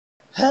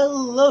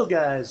Hello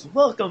guys,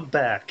 welcome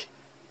back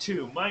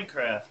to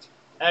Minecraft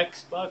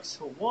Xbox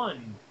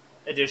One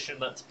Edition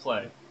Let's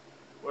Play.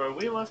 Where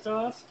we left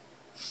off,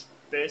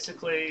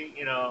 basically,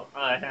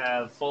 I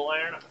have full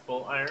iron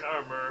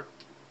armor.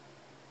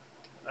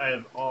 I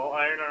have all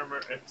iron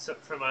armor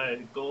except for my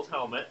gold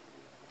helmet.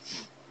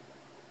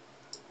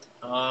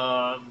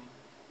 Um,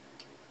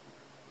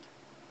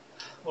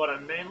 what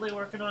I'm mainly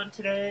working on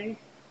today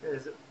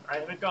is I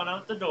haven't gone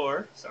out the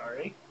door,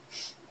 sorry.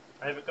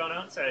 I haven't gone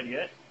outside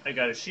yet. I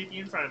got a sheepy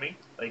in front of me,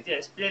 like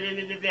this. Blah, blah,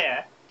 blah, blah,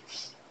 blah.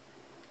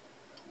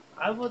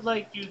 I would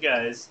like you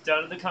guys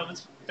down in the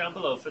comments down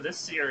below for this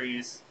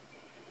series.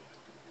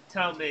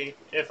 Tell me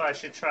if I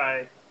should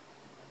try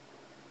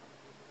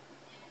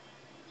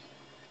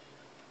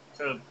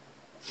to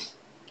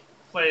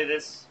play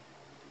this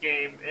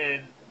game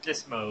in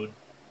this mode.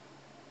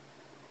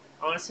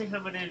 I want to see how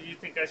many of you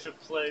think I should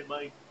play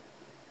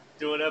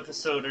do an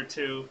episode or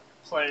two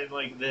playing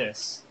like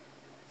this.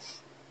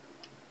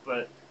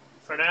 But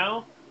for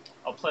now,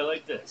 I'll play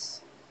like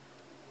this.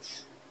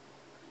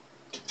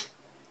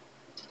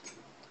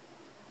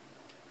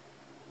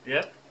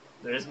 Yep,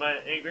 there's my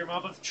angry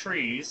mob of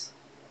trees.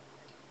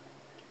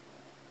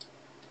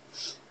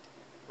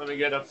 Let me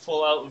get a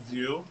full out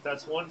view.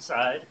 That's one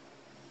side.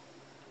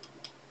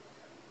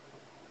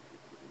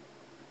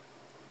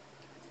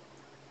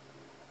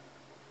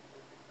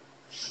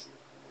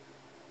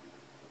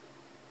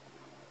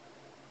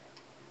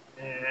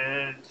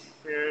 And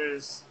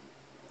here's...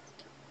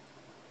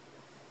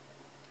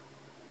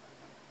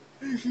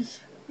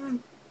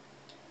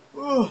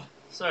 Oh,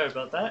 sorry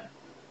about that.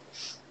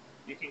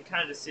 You can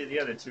kind of see the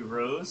other two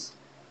rows.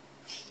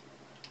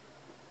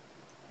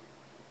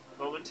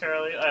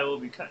 Momentarily, I will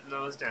be cutting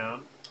those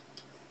down.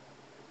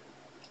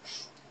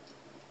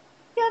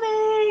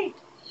 Yummy!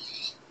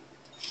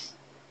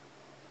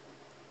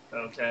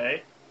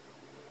 Okay.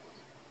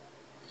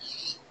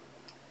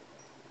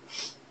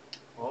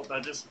 Well,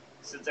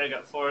 since I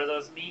got 4 of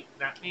those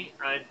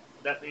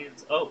that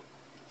means, oh.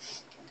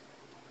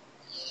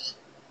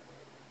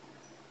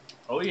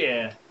 Oh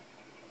yeah.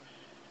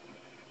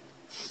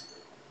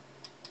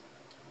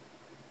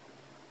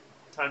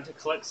 Time to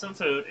collect some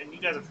food, and you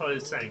guys are probably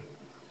saying,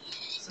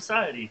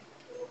 Society,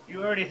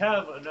 you already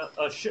have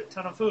a shit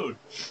ton of food.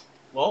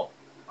 Well,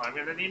 I'm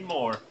gonna need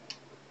more to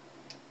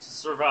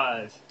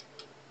survive.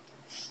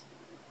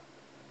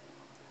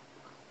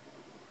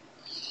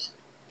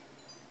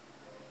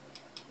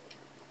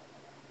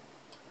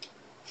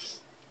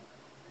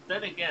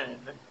 Then again,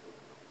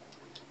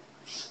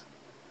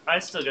 I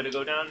still gotta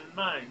go down and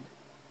mine.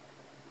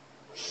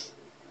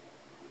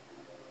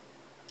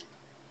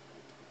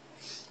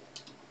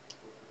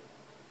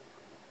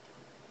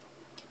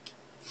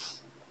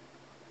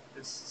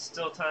 It's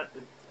still time.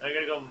 I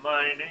gotta go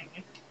mining.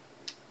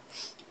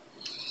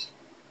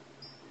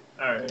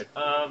 Alright,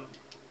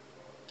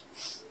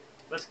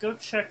 let's go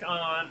check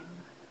on...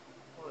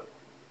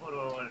 What do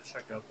I want to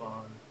check up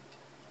on?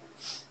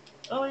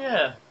 Oh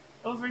yeah,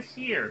 over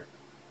here.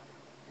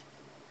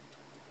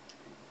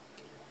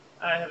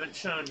 I haven't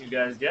shown you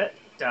guys yet.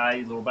 Die,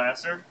 you little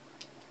bastard.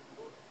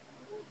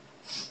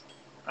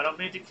 I don't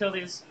mean to kill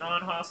these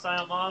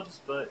non-hostile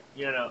mobs, but,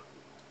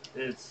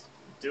 it's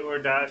do or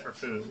die for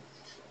food.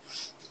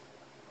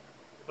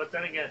 But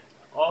then again,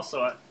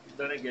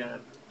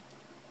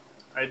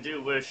 I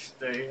do wish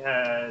they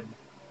had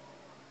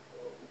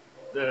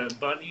the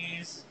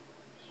bunnies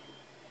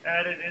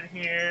added in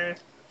here,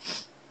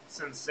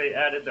 since they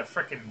added the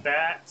frickin'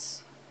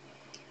 bats.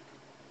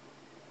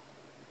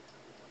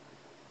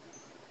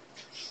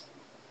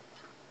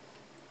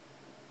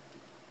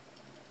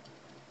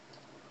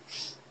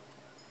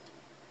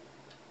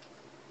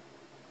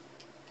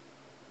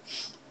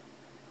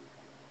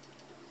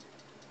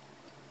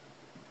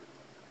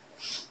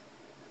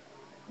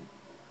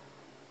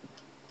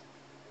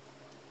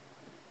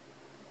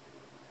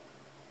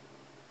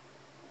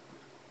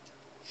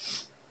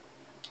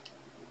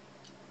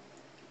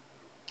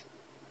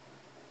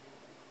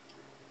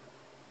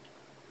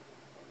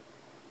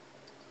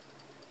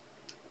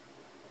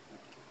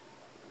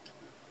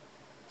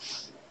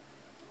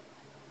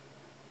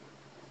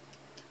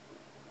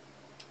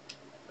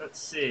 Let's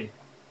see.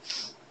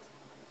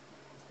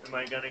 Am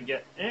I gonna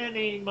get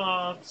any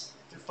mobs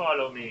to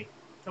follow me?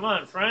 Come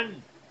on,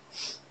 friend.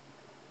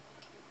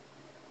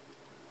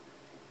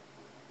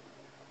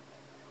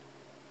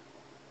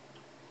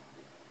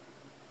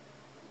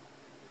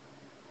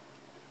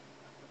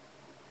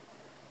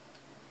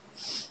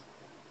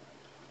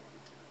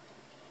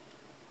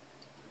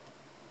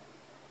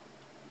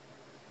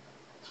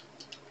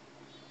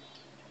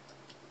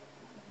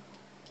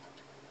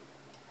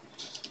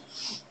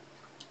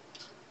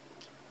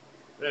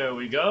 There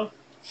we go.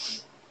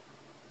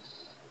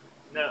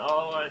 Now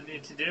all I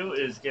need to do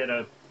is get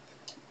a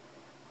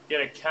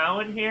cow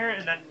in here,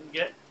 and then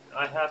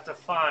I have to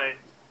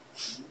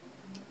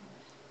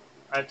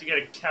get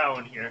a cow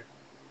in here.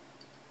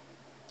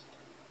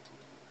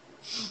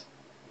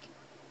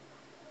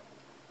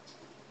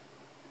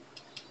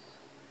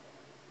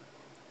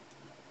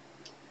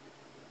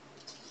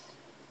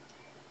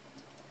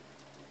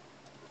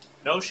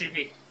 No,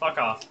 sheepy. Fuck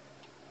off.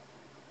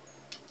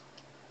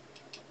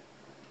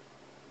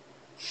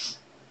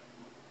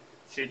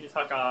 Sheepy,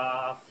 fuck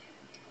off.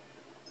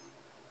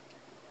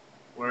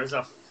 Where's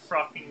a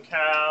fucking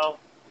cow?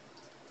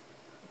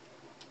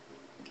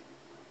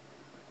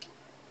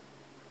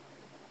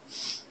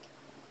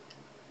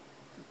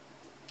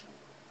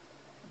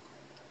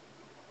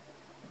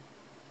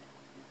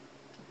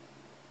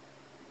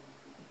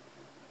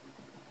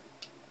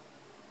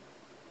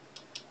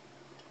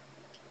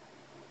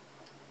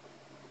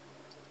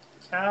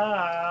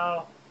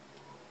 Cow.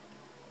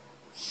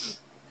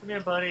 Come here,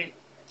 buddy.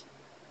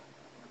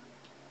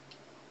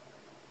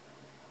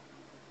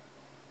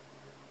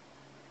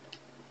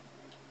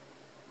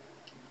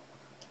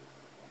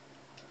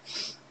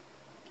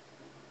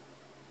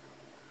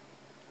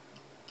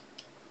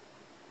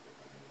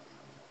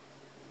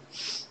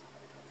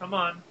 Come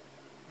on.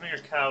 Come here,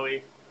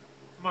 cowie.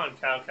 Come on,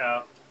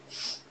 cow.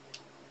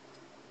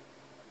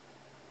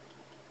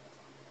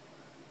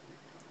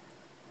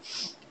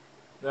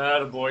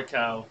 That a boy,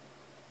 cow.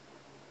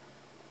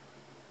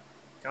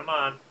 Come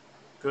on.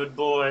 Good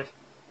boy.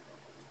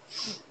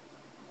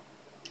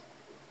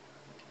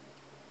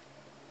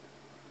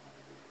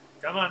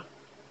 Come on.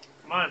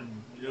 Come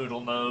on,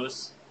 noodle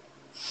nose.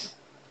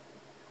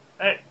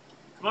 Hey,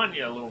 come on,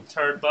 you little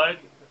turd bug.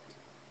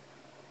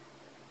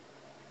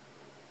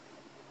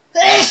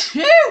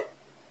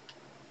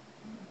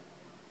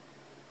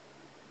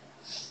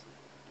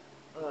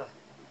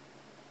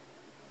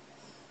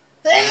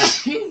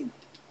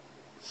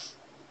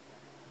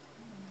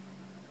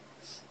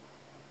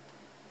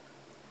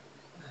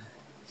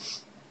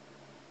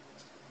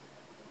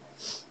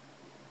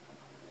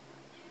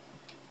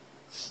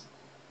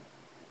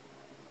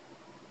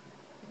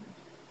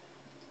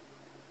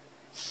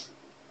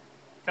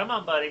 Come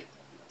on, buddy.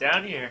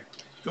 Down here.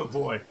 Good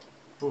boy.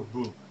 Boom,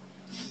 boom.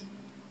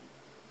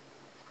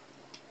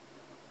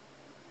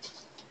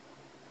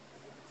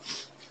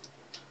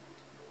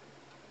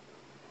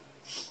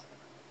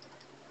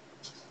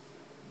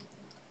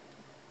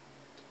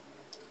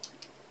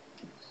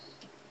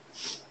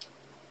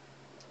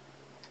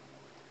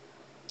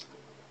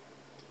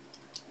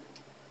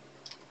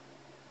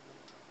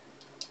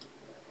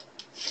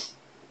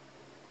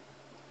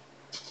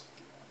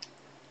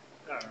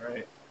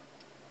 Alright.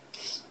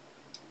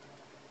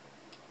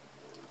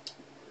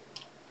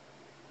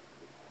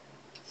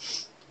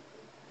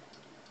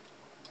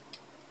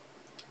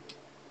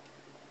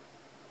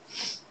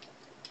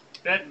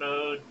 Bed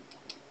mode.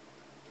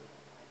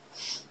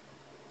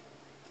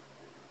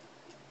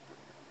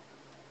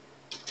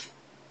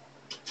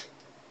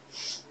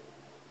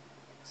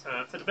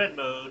 Time for the bed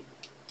mode.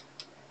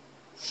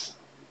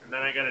 And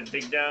then I gotta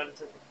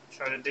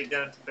try to dig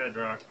down to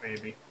bedrock,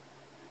 maybe.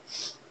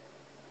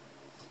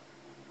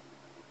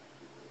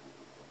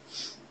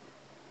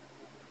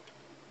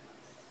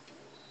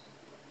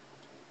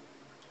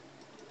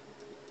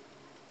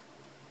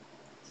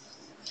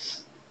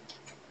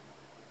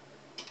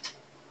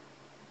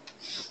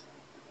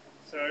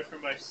 Sorry for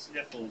my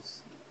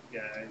sniffles,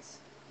 guys.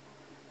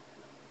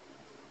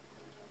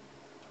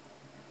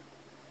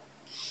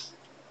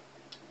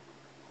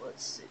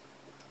 Let's see.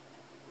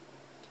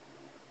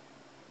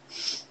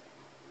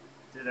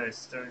 Did I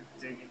start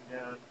digging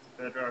down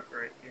to bedrock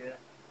right here?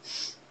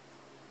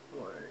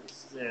 Or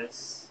is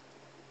this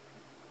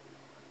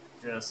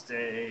just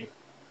a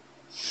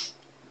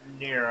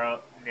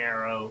narrow?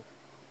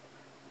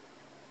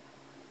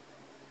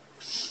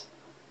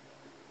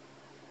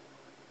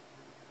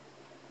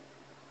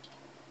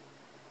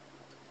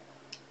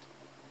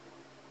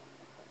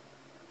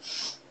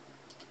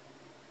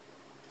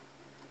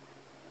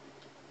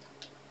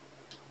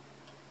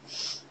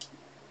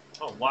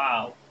 Oh,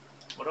 wow.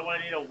 What do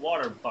I need a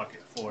water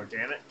bucket for,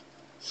 damn it?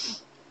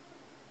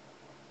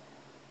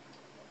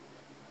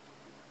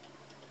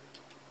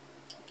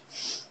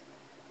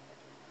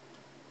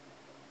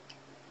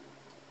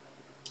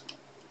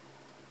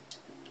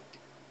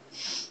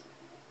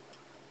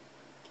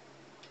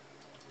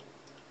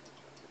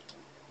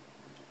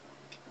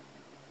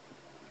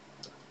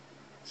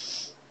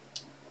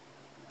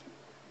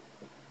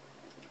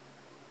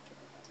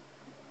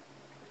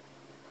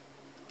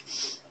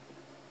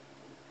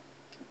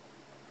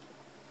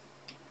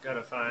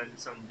 Gotta find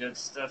some good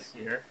stuff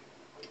here.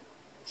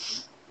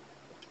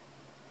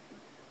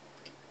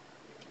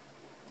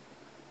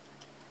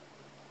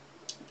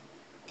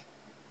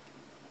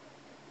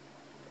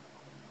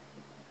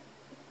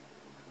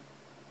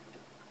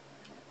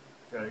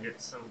 Gotta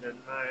get some good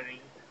mining.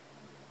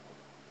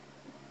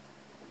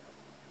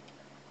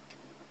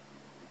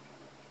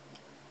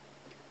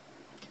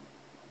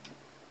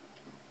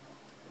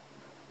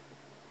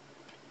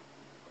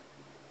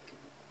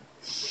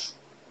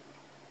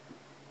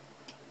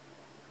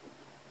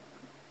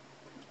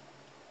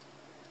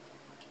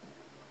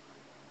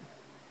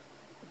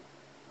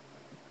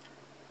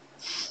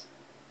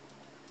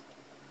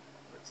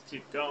 Let's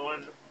keep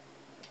going.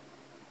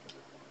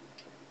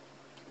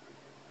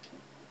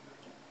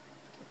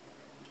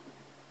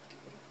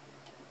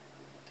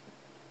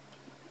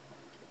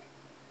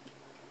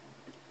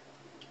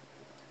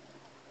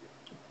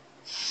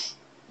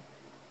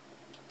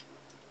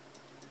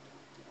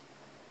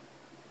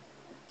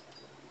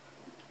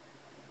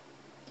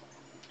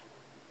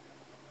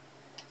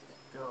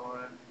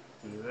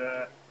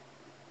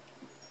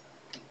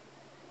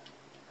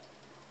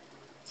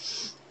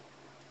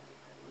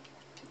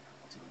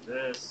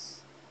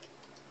 this.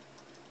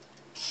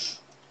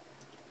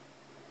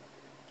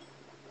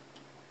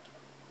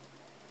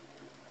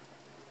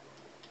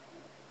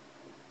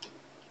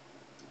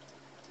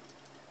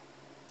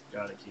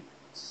 Gotta keep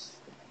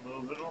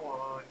moving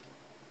along.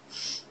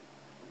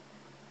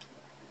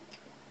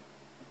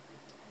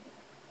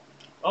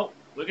 Oh,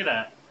 look at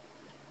that.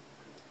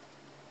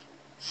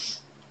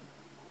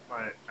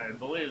 I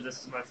believe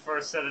this is my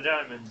first set of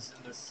diamonds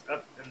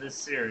in this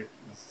series.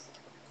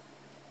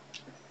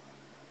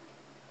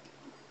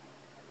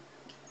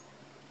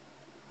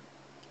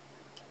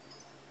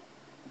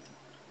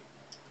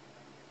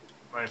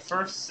 My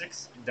first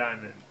 6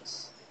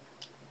 diamonds.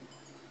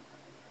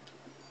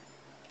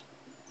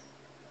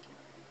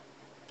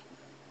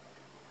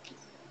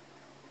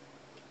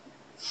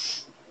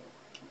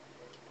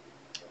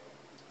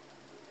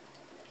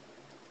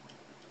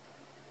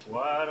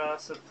 What a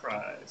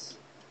surprise.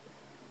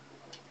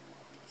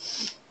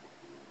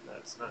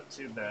 That's not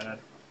too bad.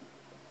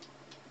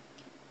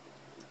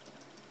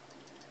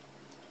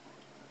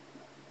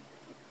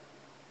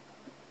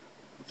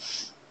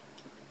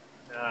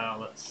 Now,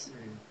 let's see.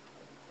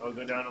 I'll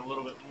go down a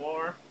little bit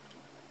more.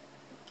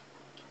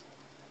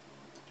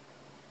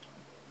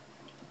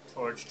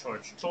 Torch,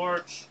 torch,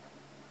 torch.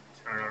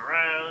 Turn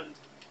around.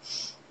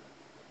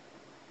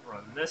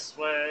 Run this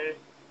way.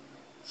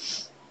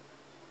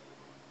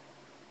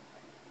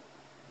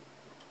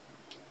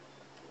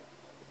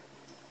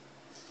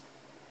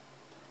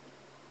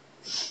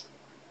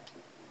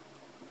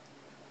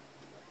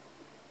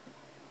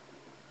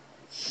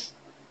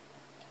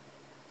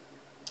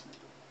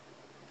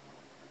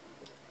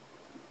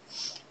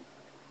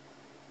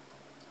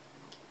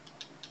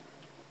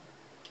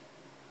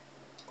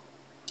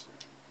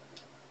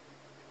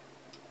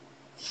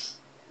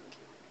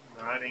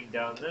 Riding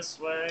down this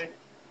way.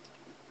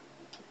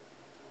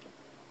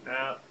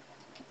 Now,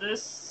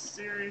 this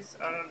series,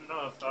 I don't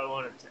know if I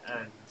want it to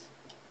end.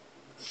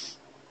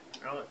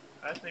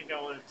 I think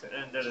I want it to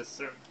end at a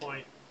certain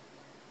point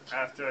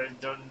after I'm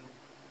done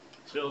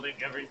building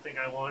everything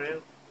I want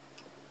to.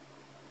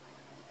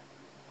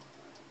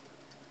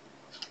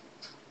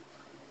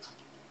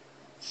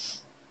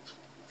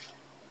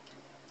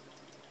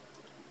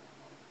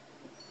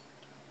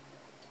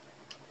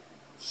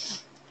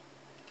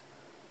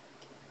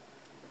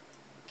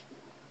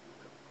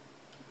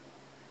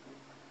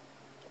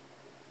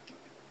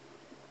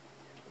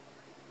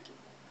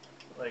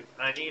 Like,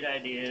 I need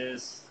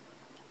ideas,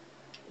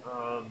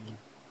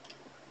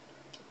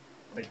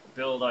 like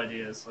build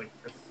ideas. Like,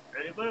 if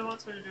anybody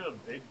wants me to do a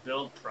big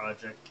build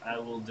project, I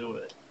will do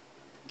it.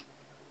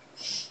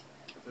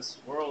 This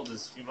world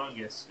is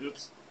humongous.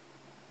 Oops.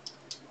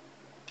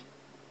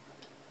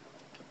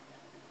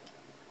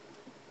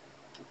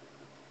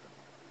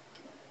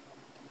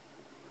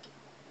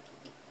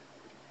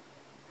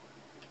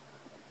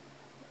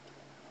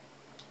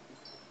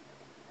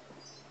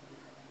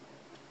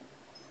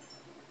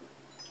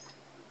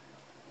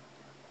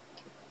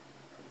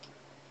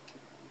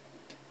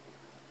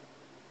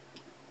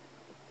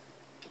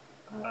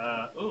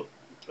 Ooh,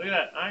 look at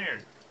that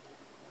iron.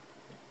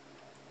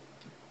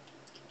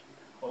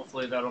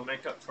 Hopefully that'll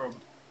make up for,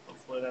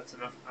 hopefully that's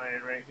enough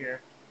iron right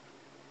here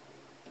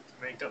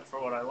to make up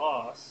for what I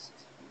lost.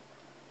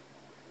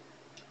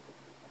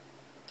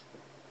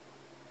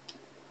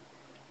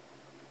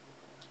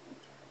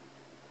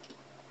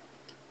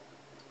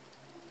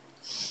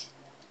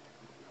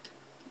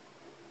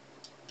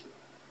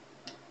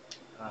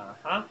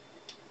 Uh-huh.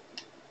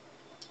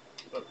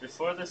 But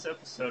before this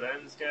episode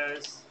ends,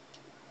 guys,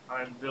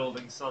 I'm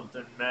building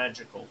something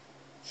magical.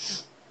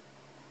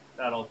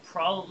 That'll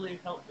probably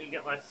help me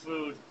get my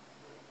food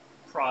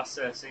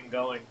processing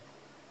going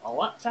a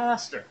lot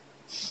faster.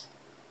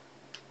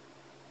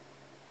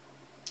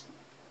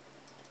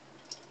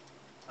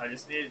 I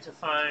just needed to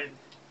find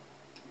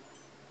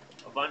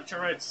a bunch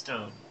of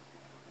redstone.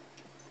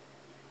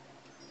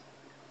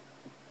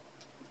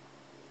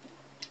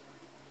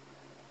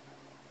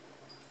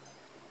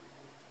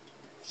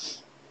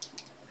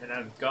 And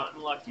I've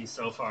gotten lucky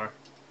so far.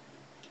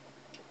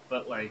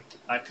 But, like,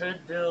 I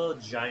could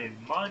build giant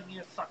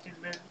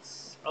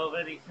monuments of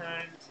any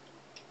kind.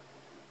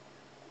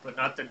 But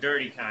not the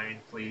dirty kind,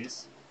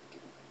 please.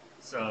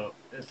 So,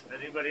 if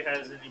anybody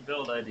has any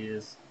build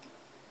ideas,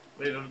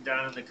 leave them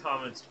down in the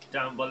comments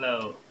down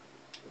below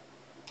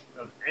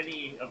of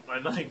any of my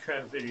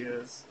Minecraft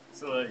videos,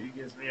 so that it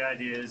gives me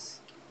ideas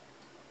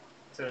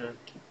to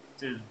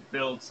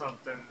build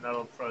something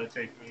that'll probably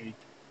take me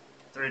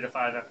 3 to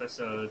 5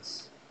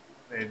 episodes,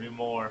 maybe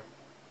more.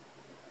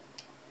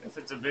 If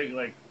it's a big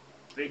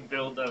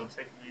build that'll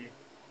take me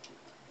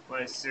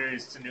my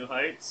series to new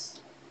heights,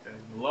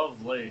 then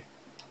lovely.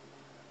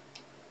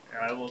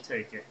 I will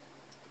take it.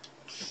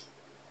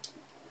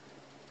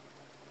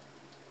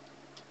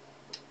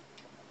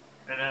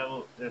 And I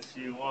will, if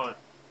you want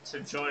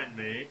to join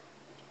me,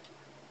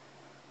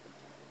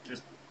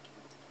 just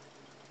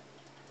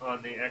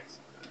on the X,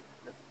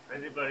 if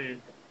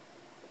anybody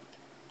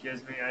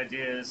gives me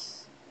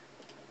ideas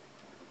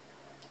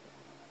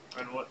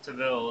on what to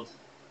build,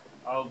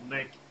 I'll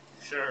make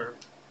sure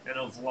in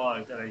a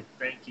vlog that I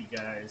thank you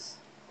guys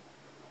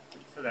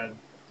for that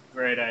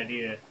great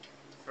idea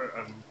for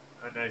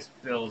a nice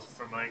build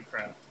for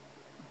Minecraft.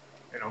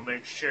 And I'll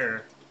make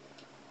sure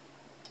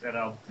that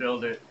I'll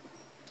build it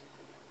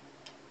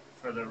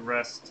for the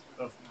rest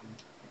of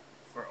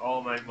for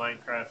all my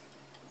Minecraft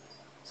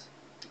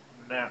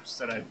maps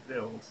that I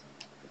build.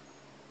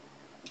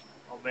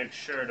 I'll make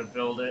sure to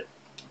build it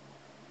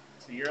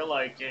to your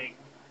liking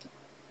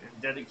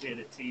and dedicate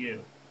it to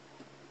you.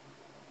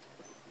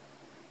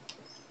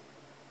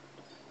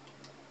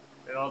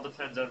 It all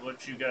depends on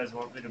what you guys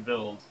want me to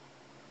build.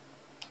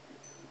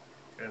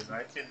 Because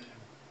I can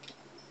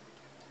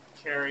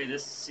carry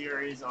this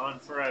series on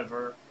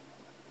forever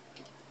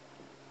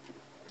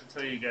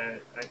until you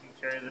guys. I can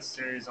carry this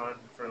series on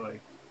for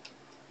like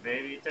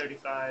maybe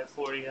 35,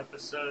 40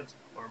 episodes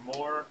or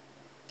more.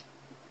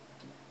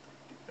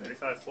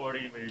 35,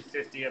 40, maybe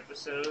 50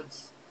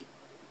 episodes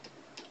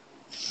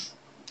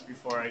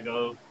before I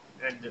go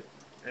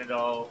end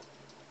all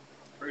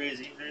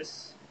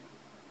craziness.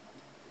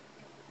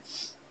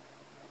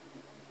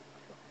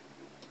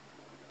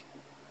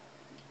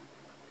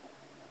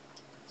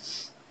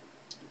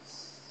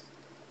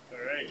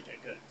 Alright,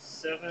 I got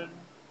 7.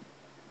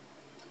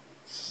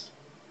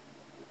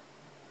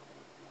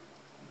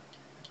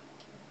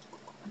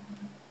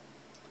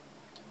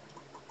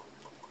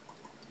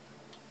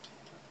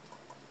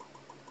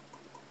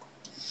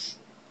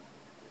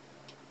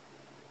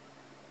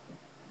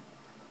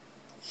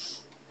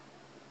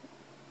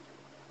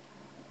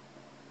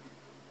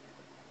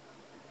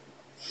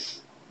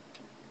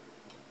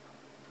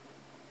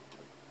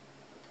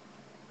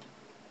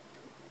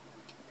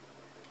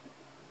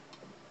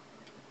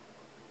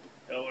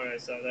 Oh, where I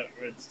saw that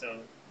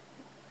redstone.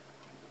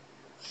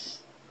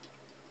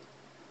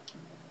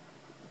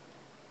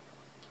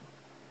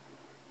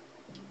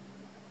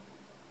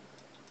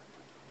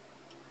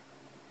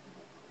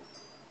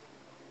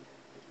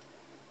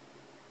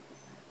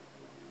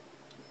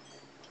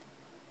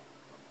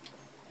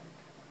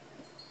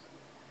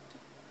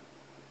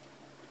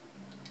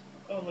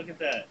 Oh, look at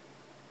that.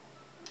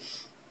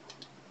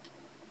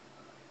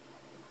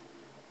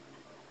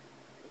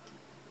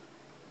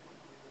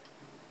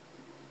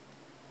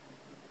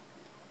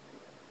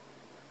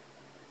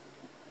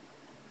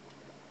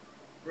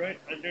 Right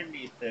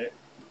underneath it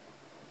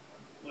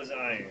was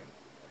iron.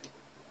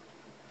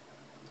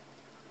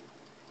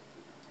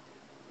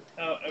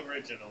 How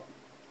original.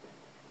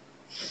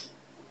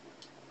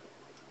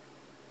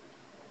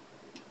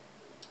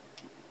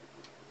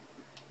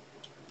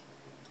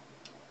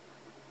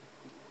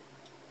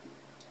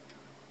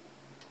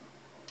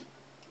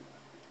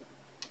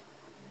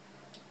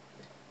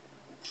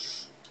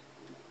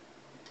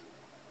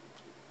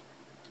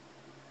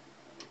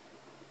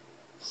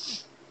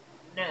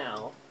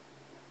 Now,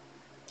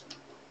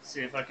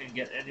 see if I can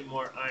get any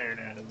more iron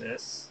out of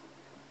this.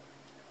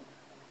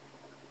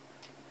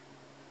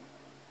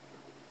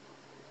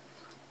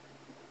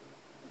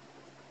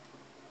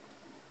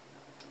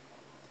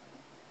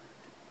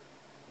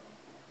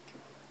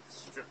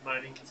 Strip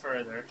mining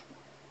further.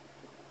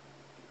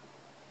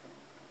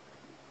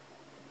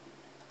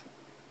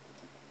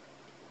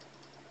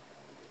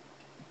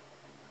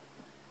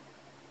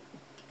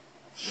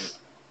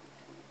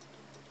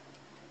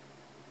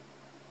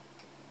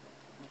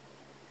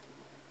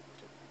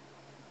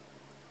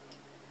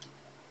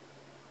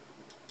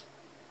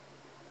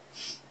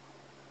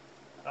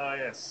 Oh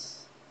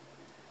yes.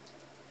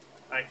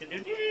 I can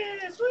do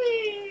this!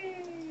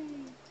 Whee!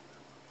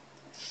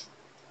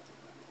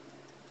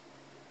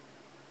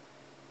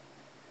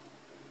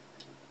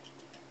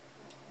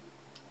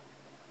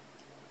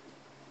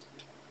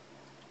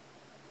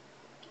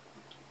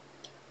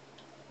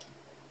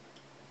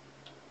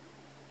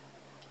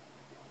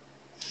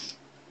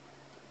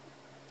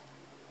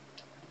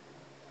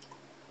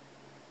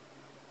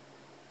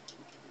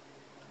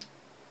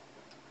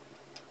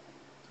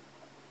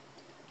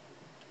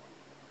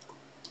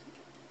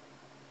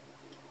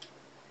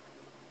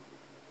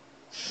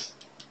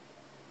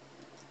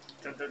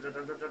 Dun, dun, dun,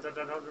 dun, dun, dun, dun,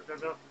 dun, dun, dun,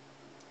 dun.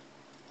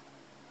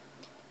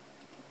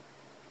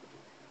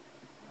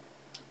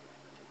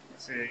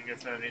 See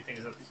if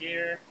anything's up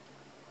here.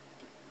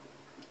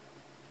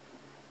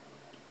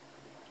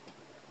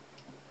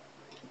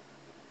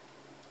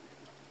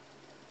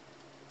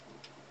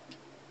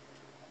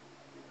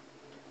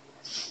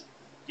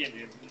 Give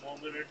me a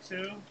moment or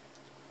two.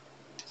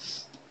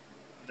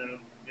 And then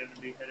I'm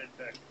gonna be headed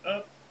back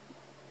up.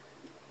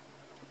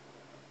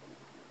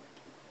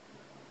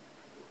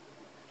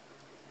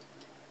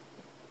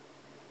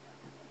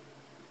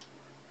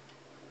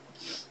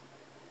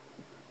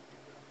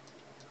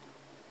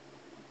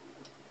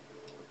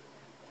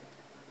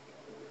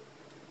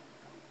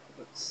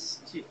 Let's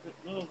keep it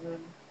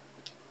moving.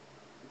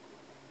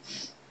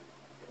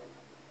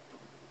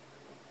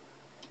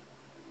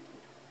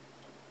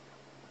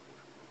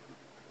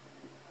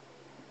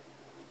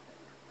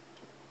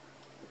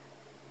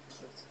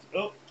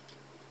 Oh!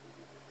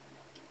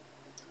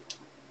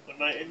 When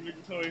my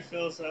inventory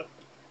fills up,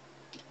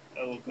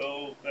 I will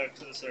go back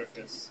to the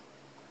surface.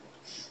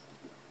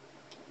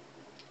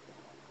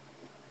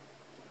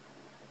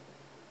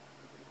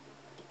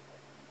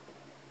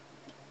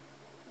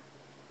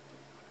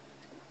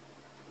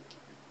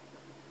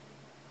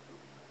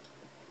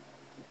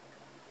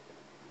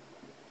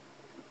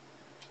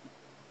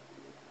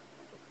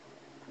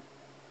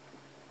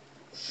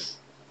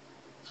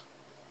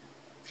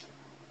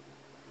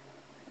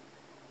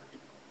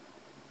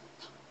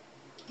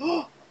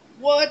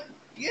 What?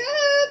 Yeah,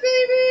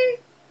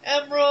 baby!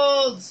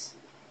 Emeralds!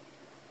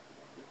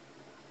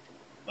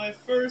 My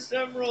first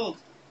emerald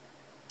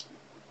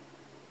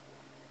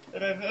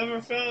that I've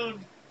ever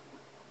found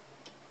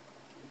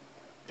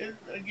in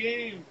a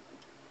game.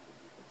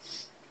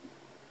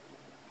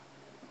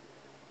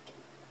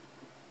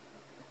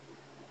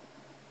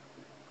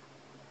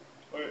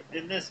 Or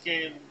in this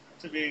game,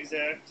 to be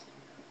exact.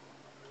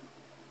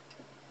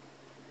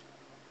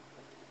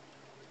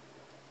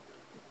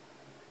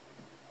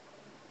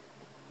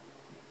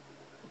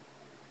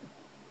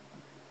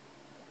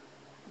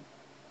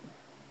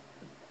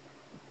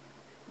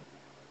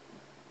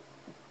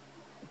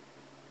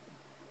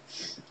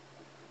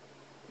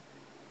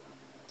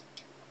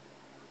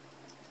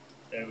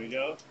 There we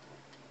go.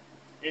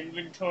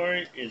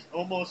 Inventory is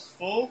almost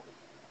full,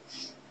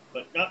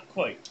 but not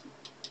quite.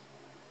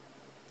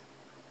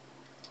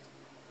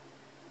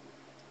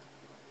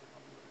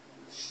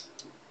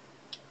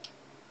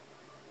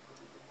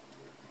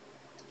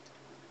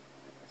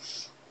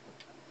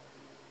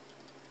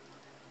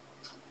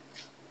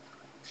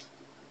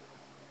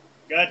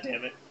 God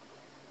damn it.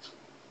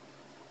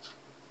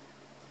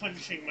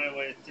 Punching my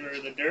way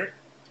through the dirt.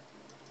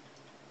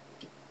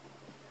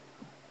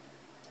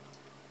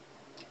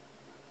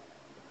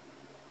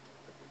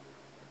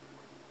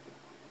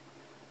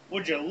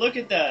 Would you look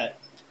at that?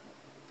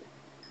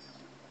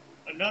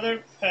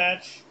 Another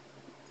patch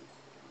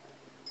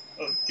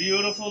of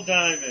beautiful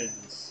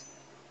diamonds.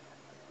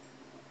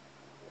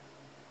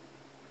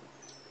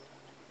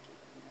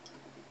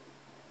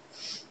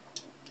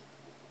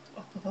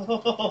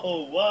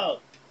 Oh, wow.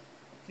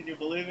 Can you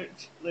believe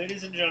it?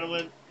 Ladies and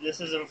gentlemen,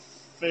 this is an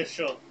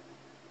official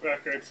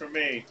record for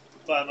me,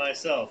 by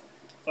myself,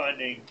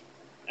 finding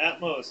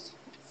at most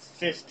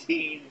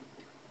 15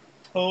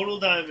 total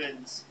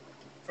diamonds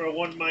for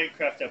one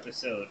Minecraft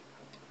episode.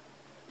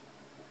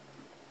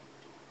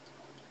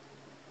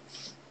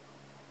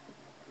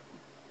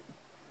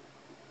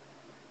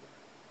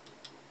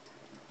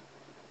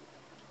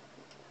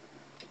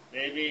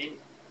 Maybe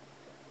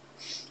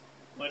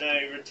when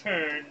I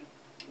return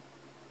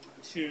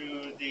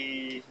to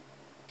the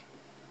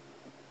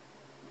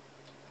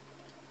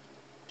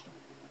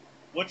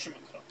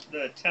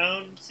the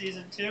town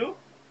season 2,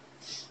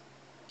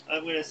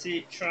 I'm gonna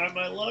try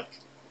my luck,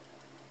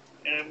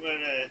 and I'm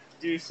gonna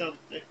do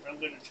something. I'm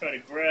gonna try to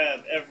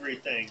grab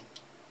everything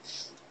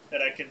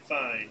that I can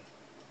find.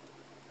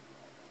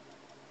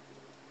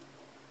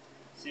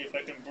 See if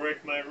I can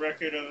break my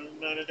record of the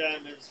amount of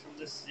diamonds from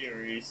this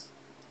series.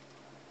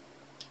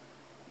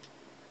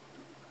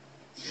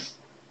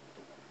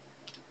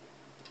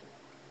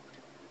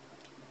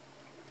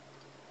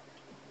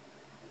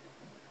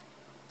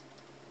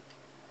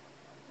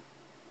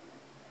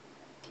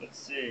 Let's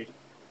see.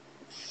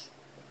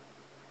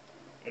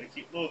 Gotta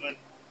keep moving.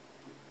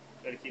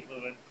 Gotta keep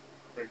moving.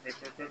 Break, break,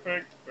 break, break,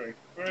 break, break,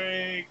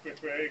 break,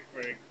 break, break,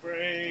 break,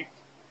 break.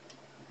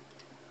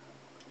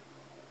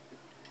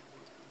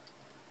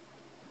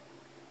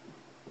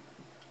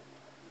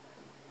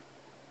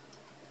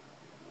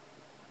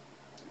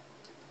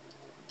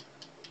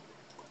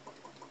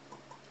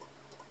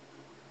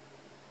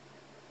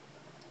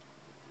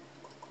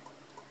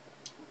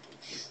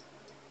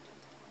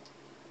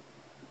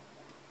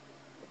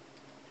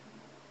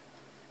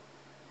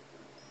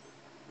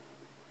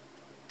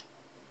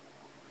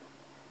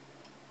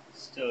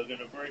 Still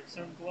gonna break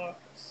some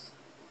blocks.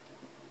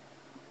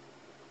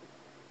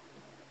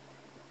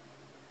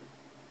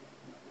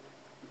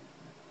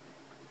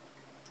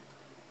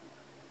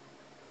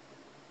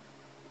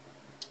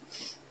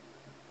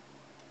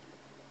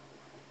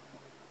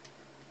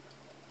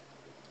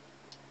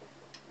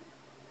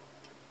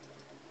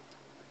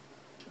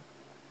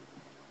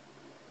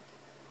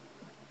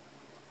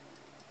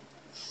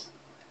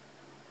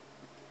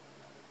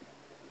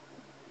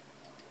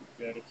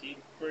 Gotta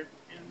keep breaking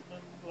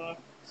them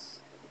blocks.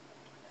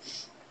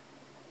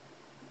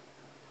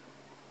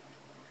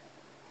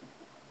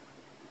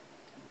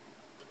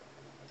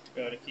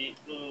 Gotta keep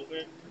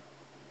moving.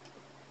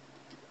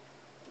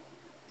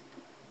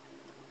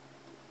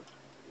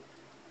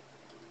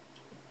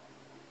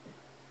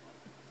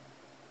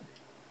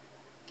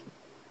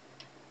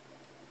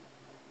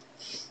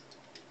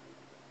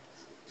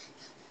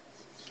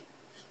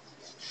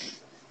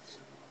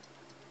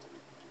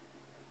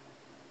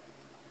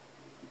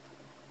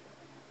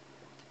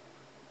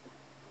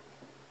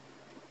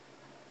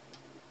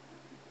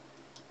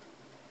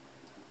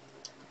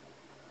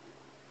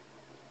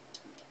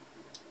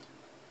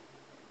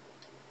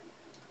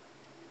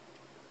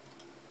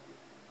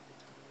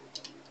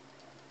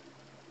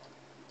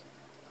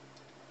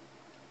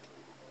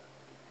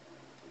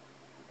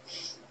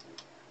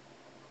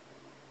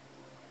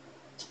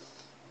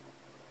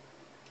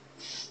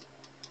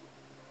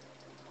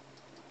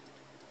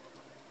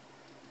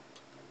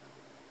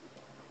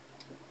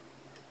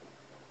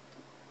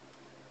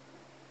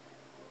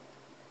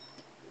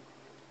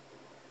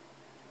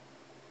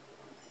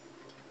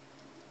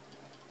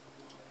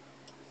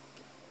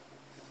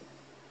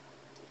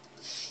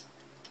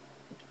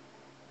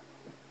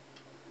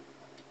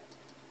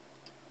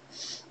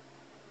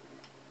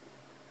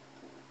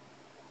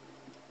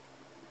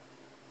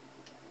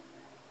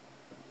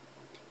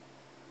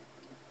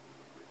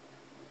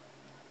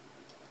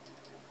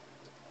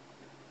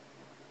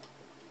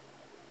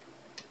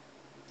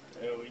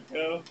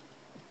 go.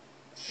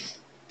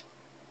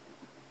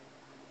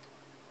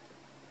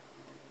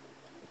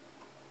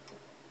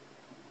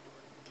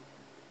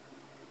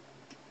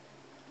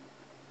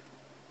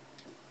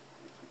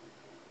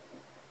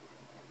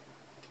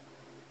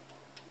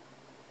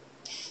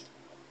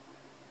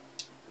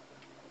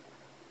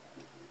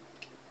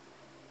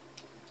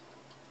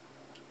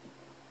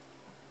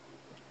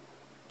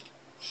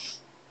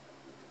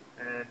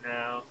 And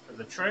now for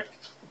the trick.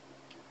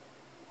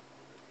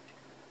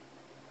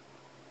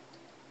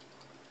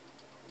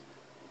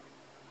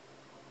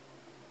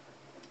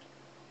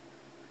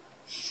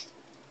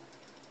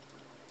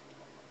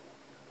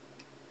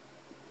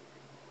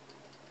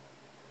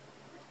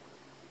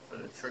 For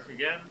the trick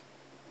again.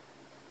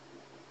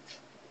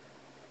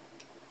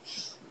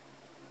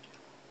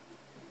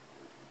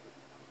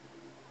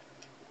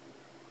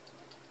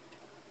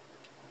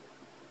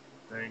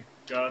 Thank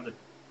God that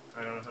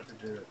I don't have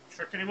to do the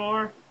trick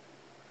anymore.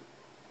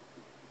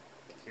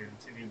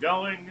 Continue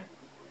going.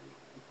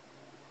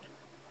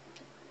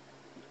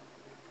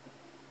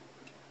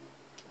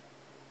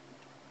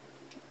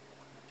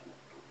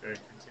 Good,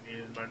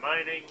 continue my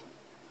mining.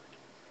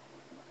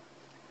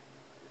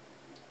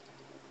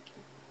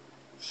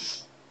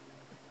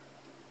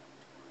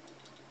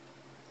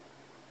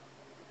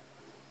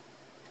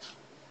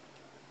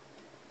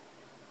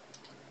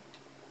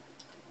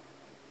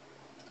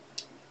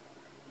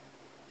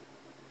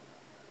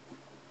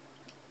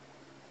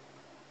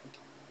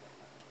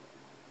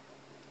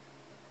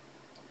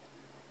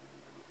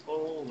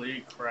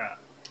 Holy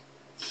crap.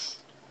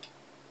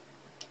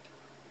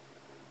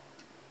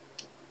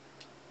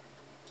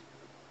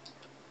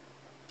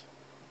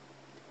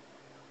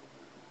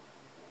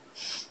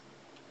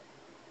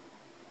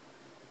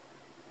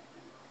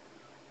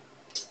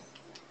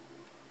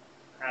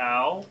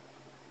 Ow.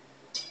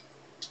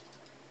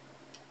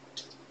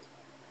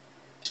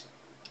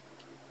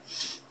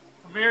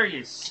 Come here,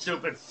 you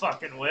stupid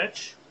fucking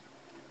witch.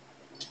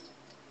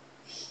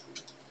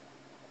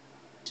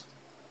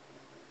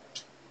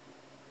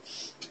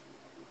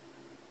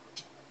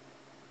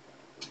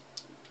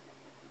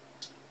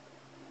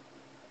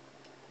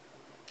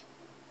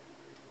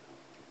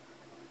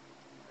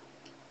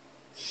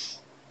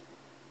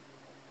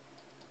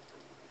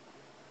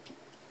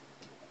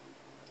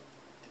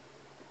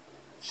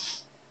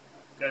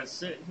 Gotta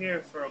sit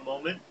here for a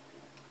moment.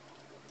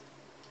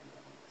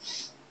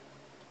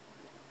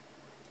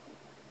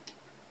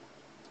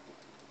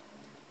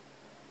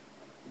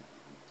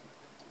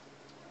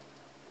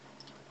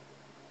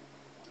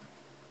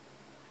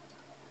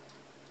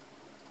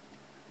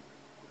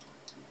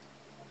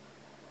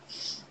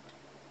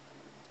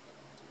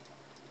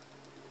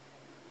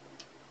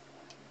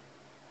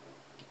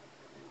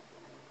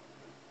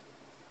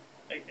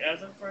 Like,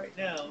 as of right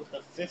now, with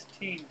the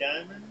 15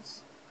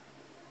 diamonds,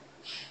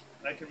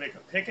 I can make a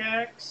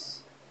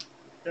pickaxe.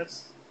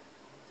 That's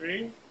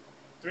three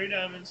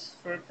diamonds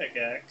for a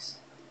pickaxe.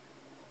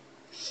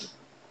 So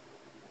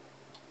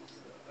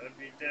I'd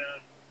be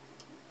down.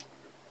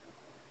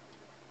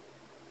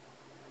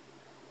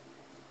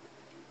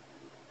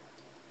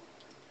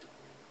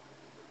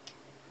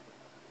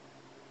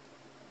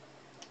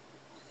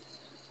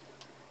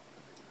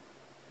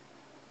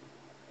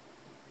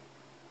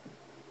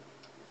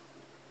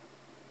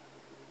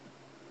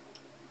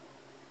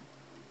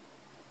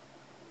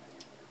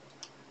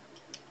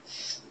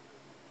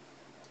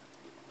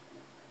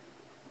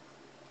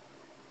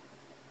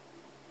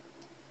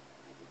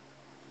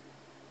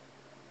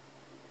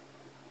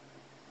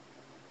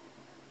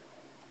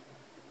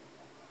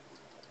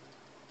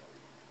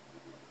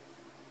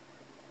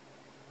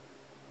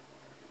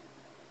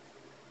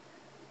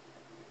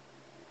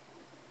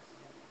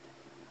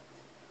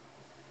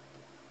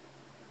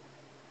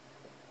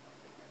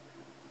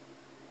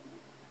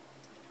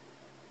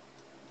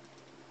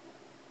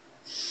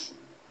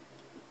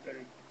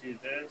 Better do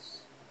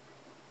this.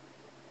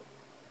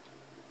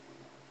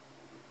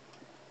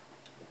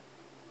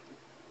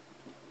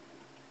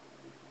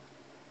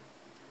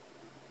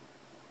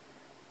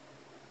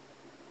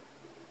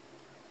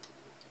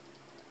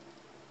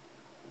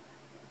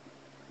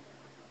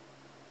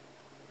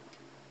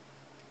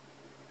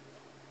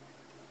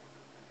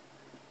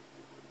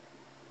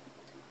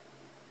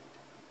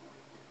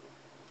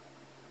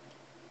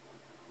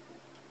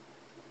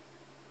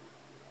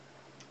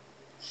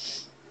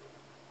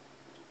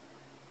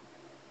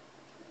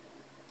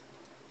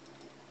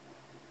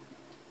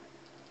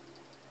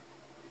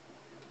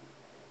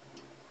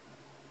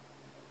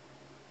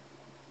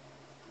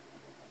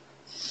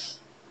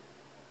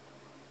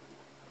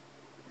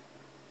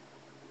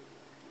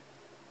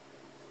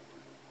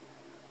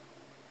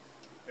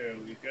 There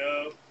we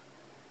go.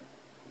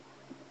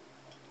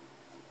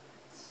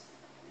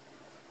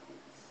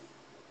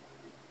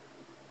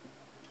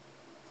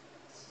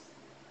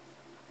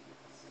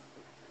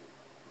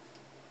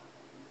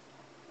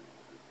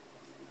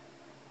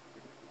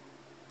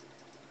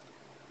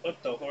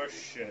 What the horse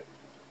shit?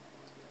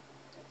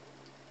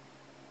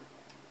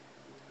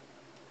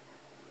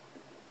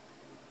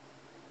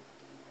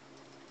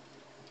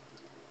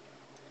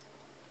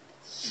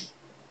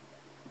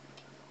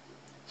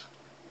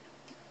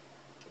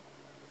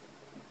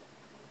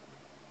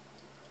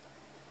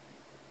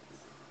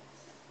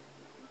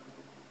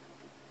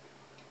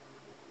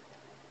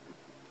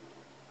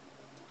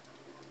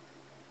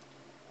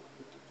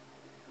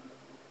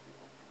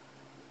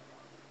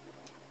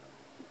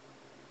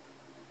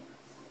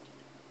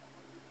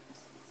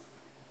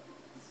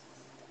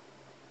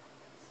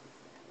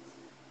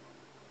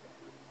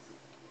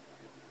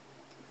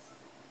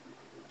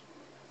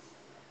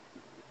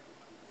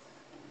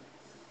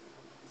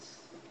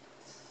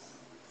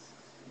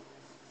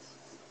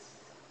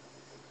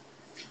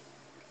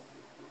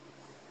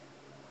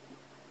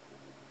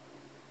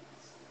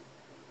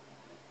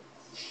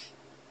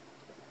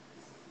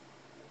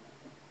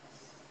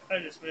 I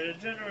just made a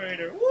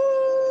generator.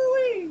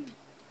 Woo-wee!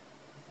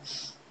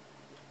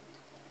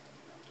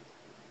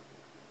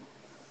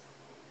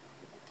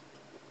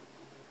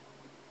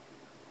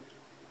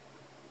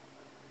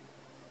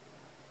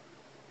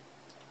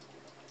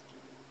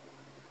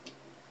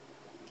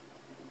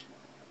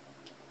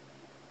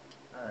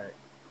 Alright.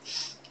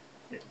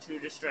 Get too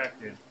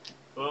distracted.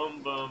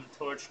 Boom, boom,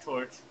 torch,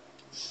 torch.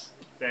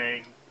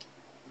 Bang.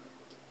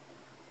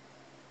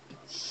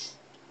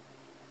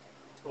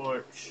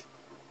 Torch.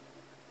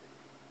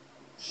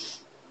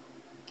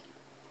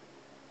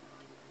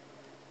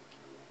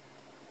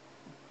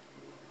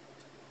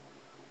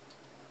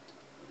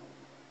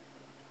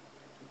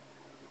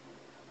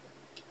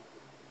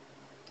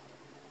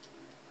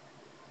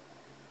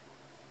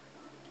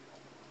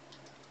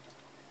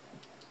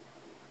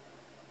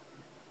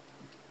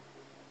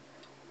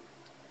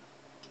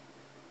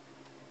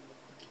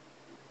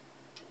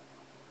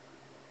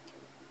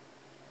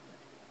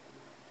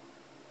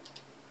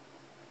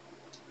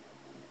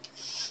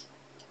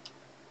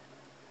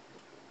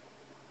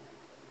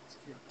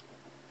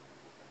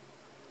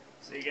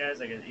 See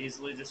guys, I get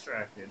easily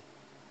distracted.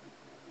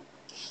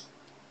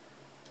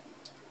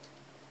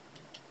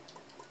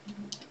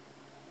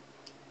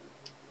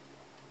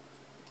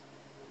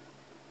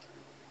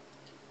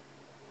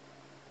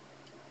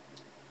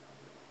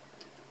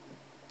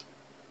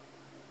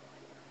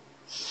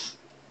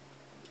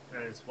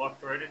 I just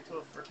walked right into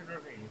a freaking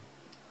ravine.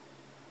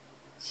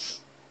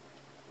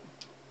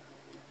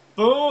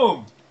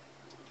 Boom!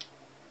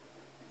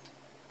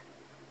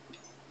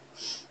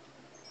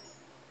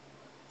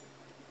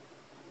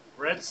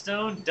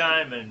 Redstone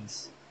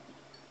diamonds.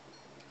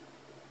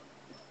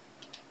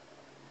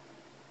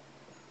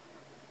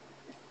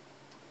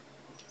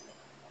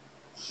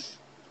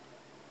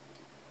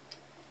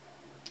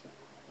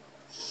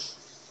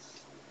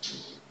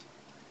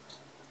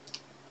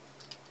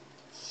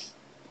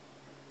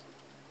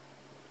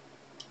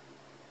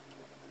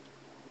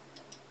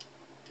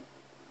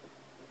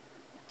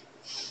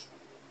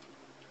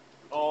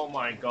 Oh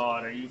my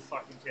god, are you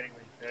fucking kidding me?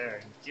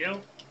 Thank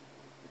you.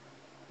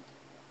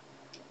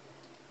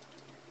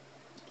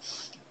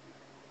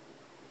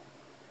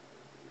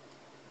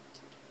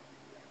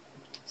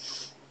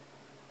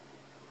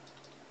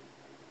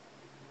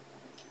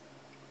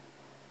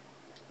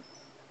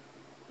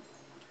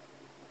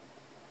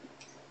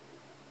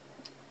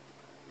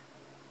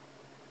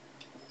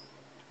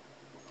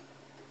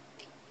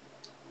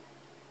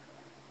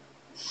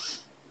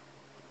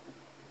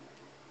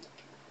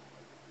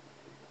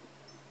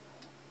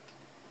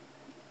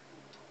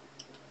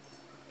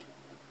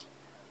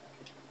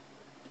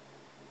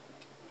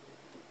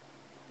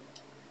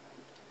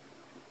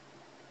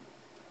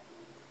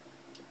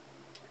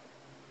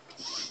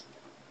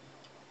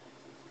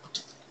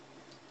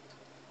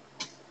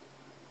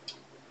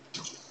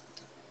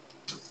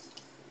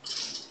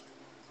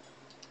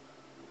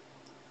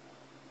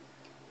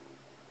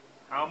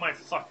 How am I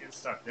fucking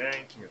stuck?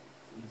 Thank you.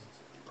 Jesus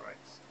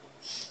Christ.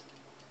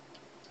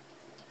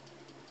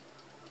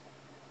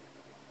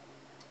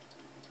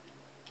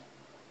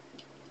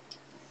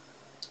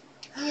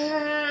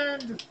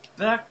 And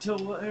back to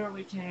where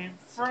we came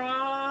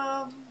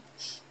from.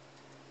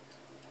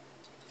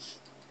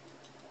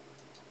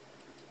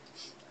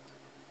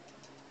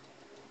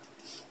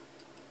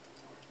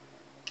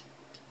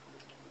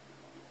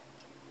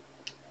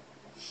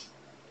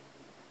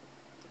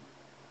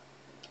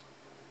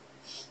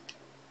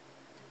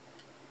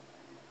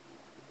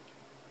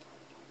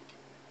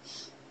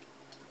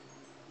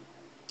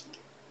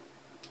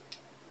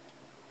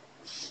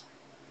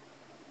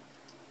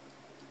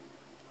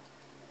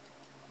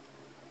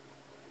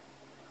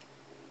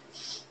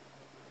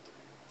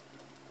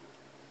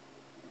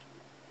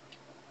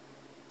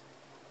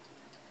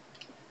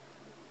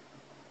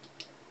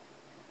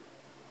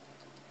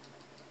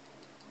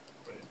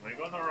 Wait, am I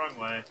going the wrong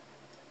way?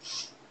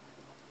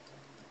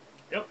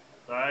 Yep,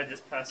 I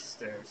just passed the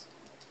stairs.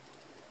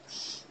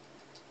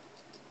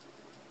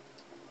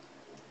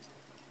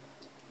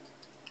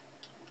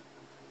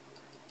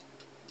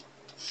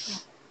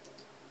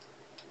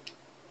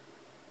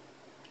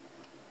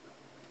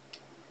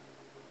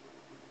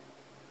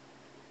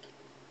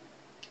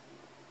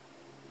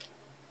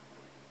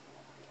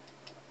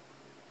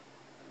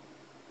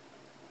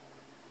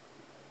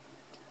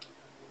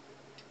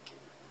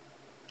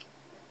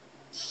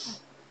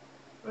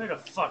 Wait a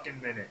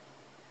fucking minute.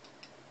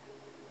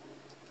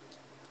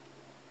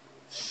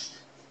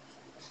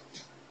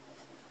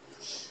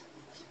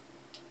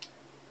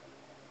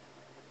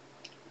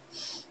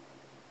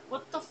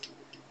 What the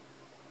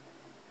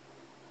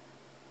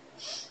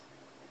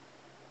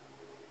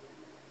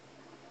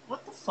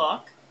what the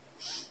fuck?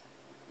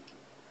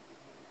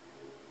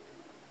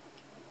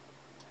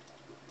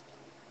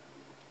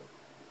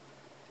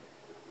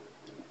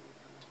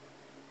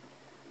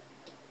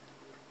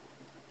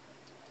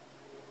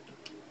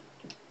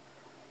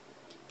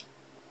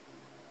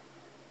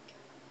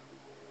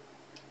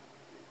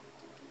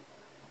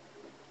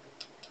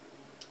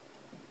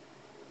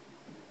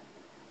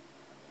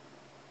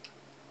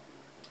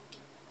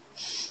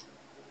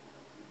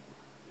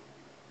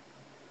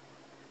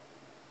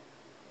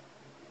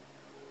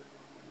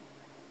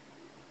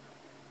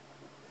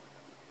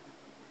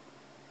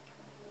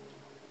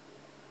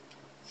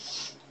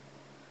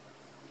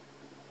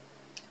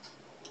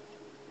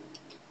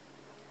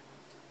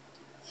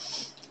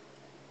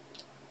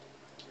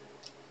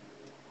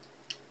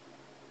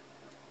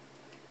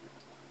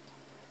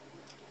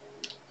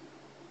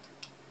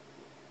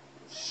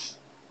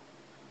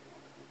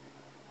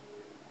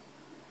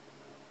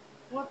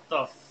 What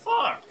the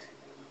fuck?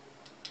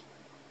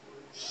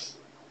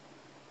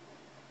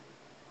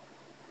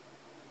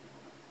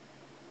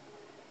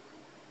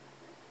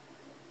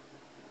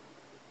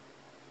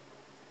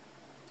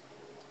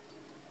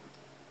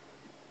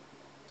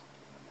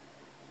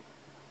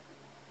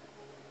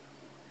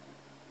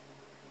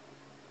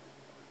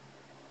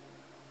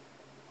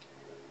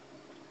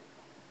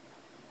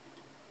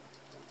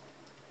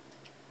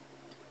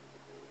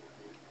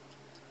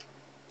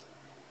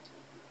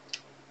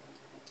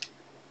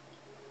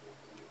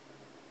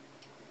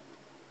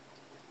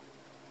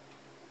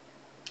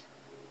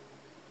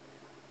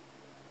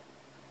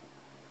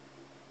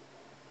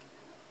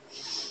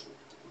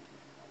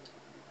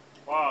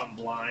 Wow, I'm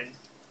blind.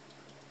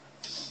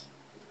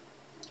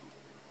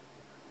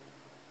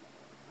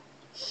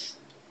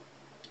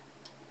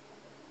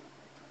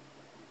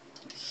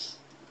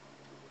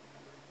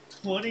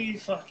 $20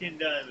 fucking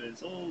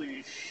diamonds.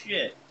 Holy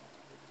shit.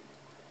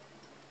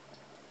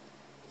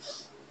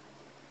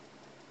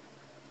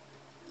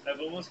 I've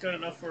almost got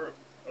enough for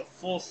a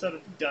full set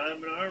of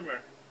diamond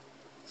armor.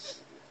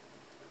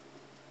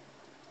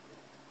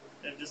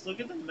 And just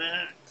look at the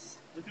max.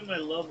 Look at my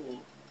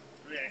level,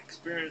 my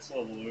experience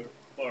level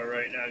bar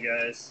right now,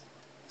 guys.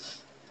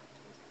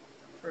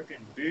 Freaking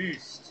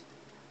beast.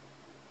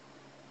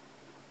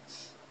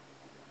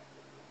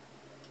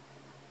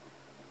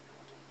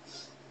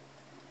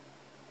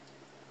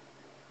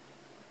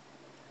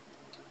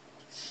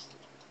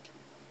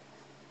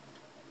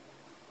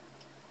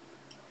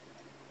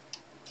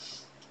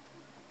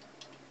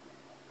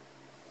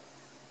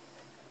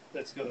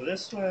 Let's go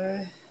this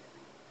way.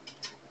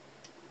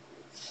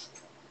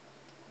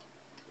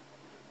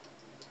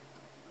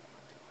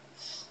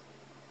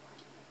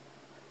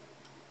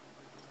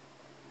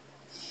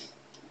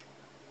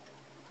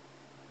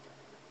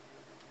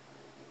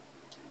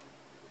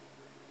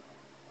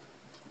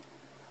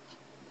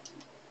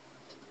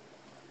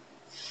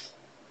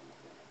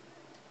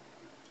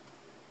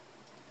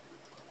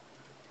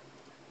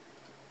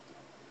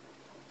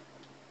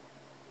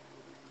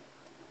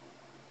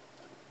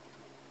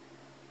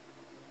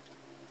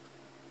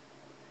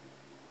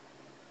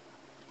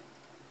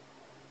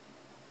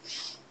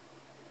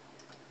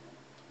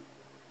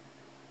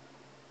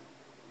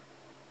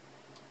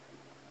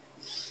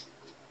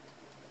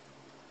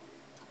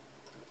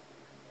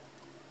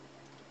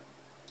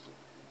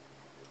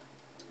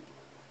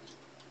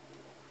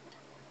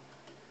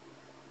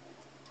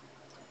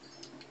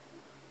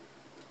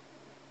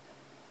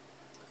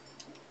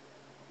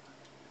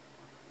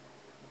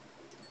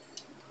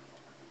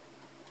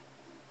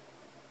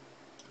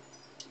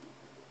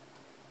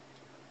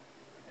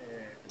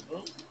 And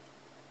boom.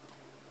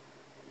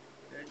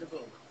 And boom.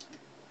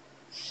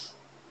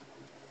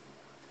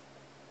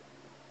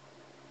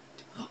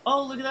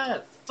 Oh, look at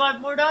that!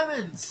 5 more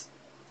diamonds!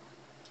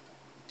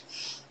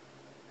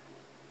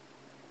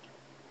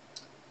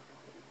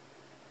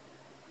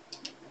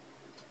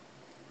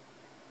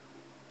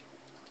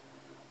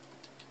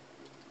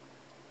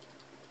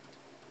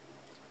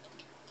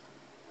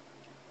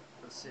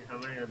 Let's see, how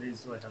many of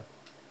these do I have?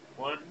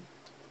 1,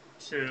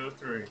 2,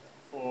 3,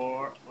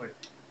 4, wait.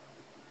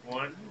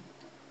 1,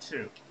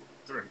 2,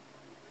 3,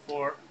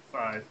 4,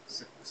 5,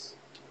 6.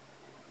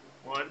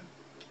 1,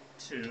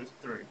 2,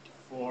 3,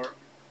 4,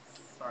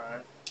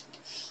 5.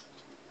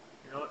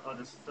 You know what? I'll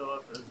just fill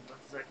up as much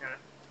as I can.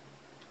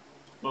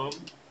 Boom.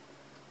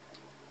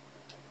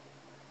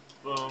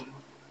 Boom.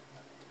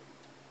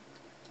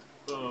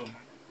 Boom.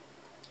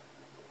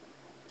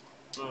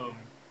 Boom.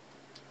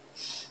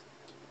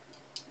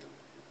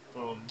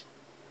 Boom.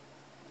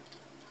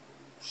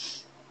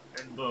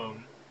 And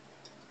boom.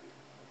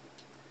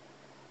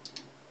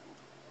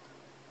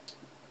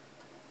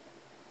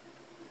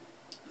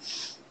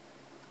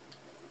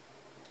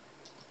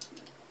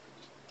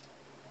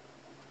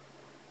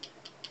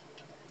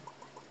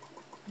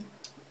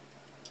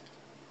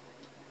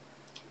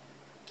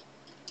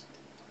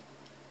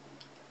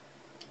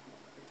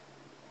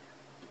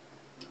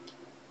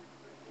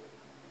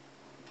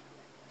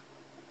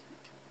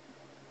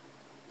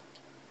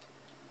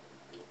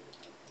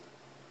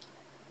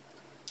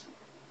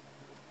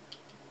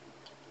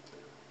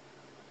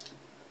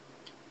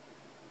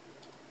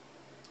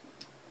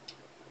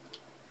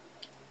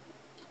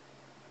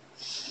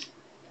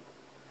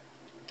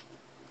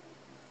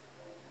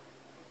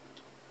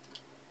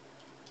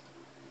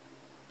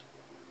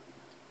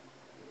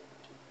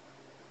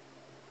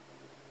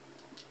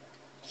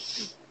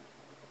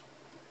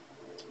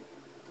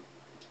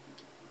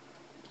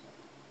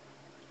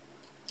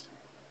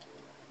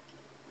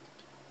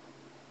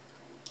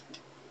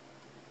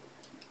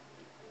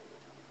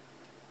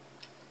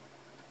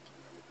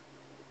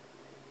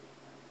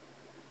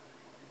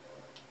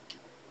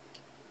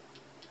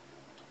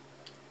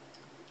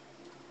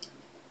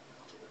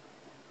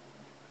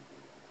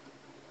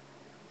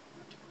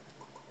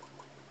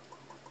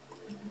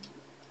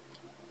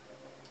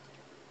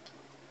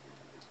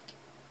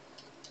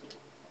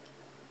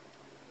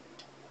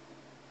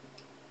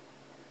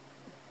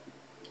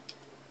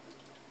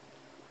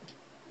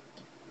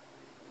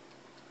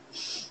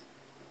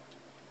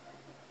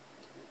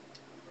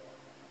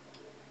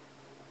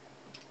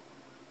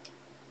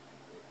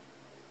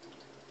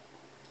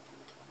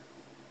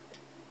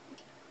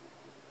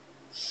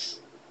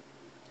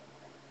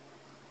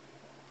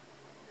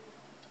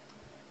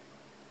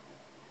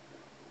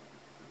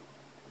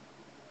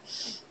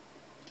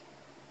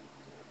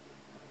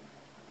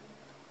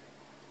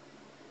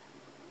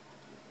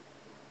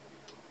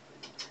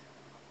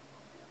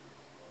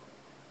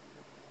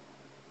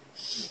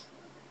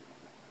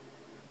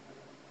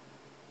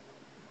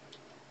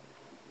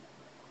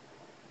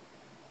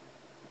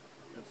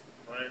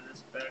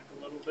 this back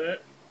a little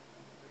bit.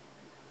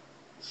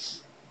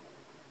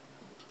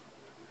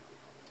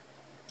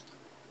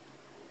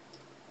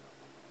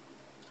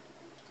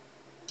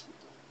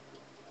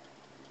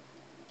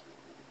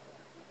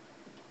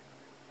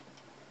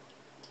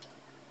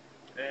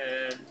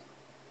 And,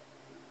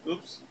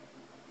 oops.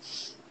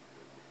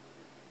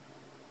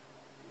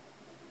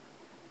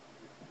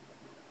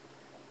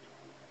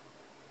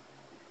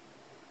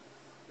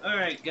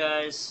 Alright,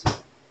 guys.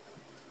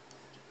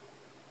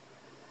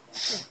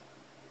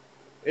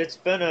 It's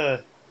been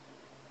a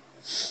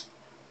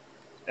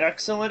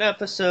excellent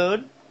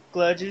episode.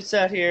 Glad you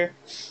sat here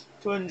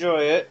to enjoy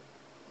it.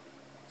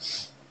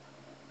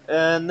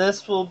 And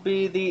this will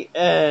be the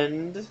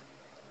end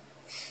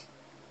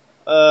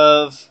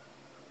of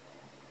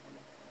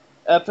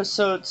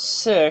episode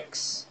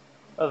 6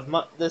 of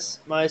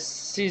my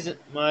season,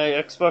 my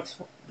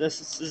Xbox.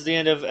 This is the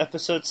end of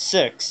episode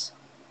 6.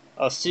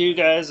 I'll see you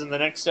guys in the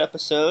next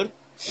episode.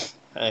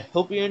 I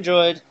hope you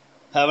enjoyed.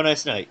 Have a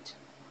nice night.